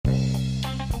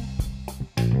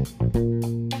They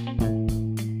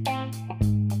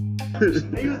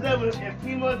use that with if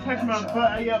female touch my butt,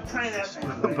 I yell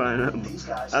pineapple. Pineapple.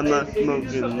 I'm not If you do smoking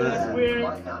something that's that. weird,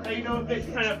 like you don't fix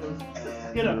pineapples.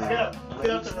 Get up, get up, get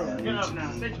up the room. Get up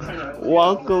now. Fix pineapple.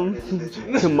 Welcome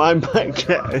to my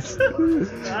podcast.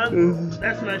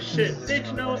 That's my shit.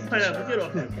 Bitch, no pineapple. Get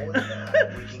off me.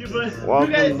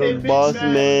 Welcome to Boss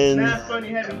Man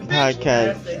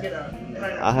Podcast. Podcast.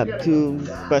 I have two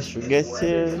special guests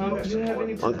here,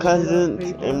 my cousin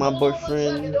and my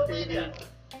boyfriend.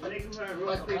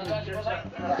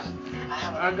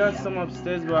 I got some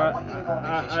upstairs, but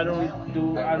I don't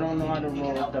know how to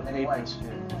roll the paper.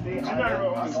 You gotta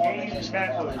roll games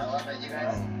backwards.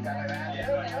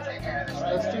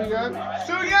 That's too young?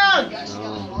 Too young!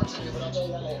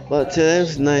 But today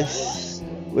was nice.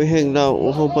 We hanged out with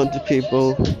a whole bunch of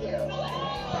people.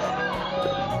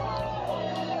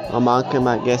 My mom came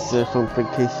back yesterday from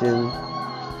vacation,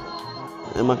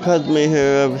 and my cousin been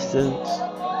here ever since.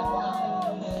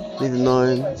 He's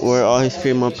annoying, with all his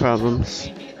female problems.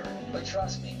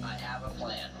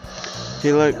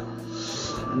 He like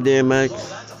DMX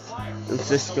and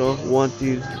Cisco, want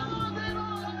these.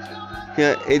 He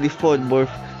had 84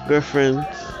 girlfriends.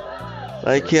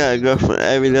 Like he had a girlfriend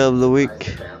every day of the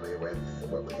week.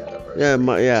 Yeah,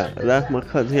 that's my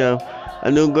cousin. He had a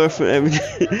new girlfriend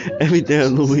every day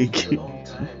of the week.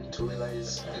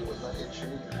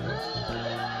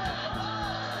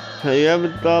 Have you ever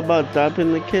thought about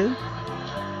adopting a kid?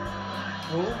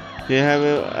 Who? You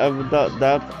haven't ever thought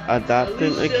about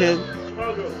adopting a kid?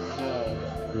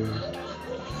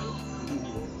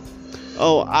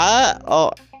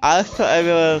 I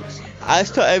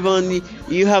told everyone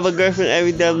you have a girlfriend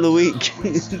every day of the week.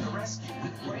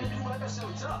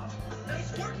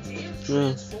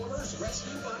 Yeah.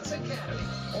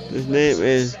 His name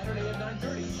is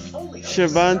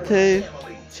Shavante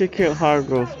Chicken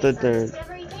Hargrove III.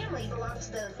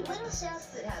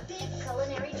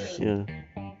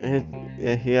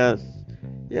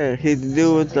 He's to do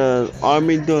with the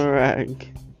Army Durag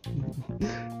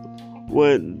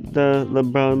with the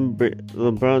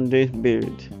LeBron James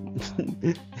beard.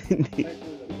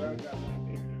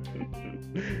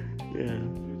 Yeah.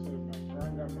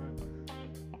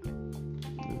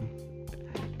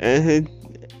 And his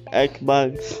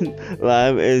Xbox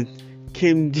Live is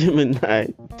Kim Gemini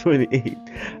 28.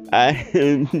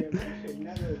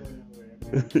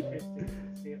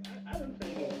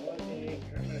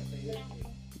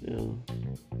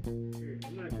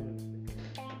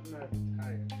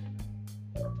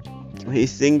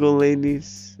 He's single,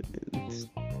 ladies.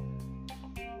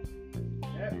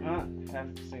 Not half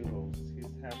single. He's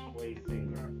halfway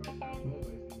single.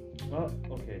 Oh,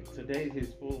 okay. Today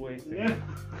he's full way single.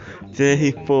 Today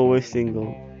he's full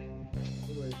single.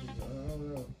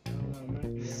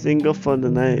 Single for the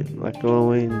night, like Lil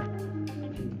Wayne.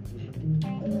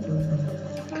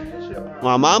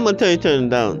 My mama tell you to turn it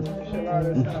down.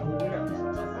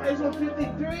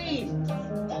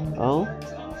 Oh?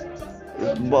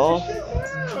 Boss?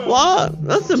 What?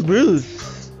 That's a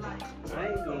bruise.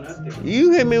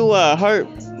 You hit me with a heart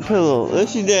pillow. And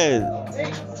she dead.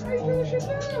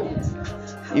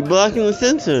 You blocking the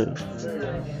sensor.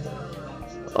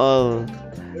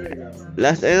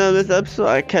 That's the end of this episode.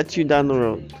 I catch you down the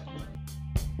road.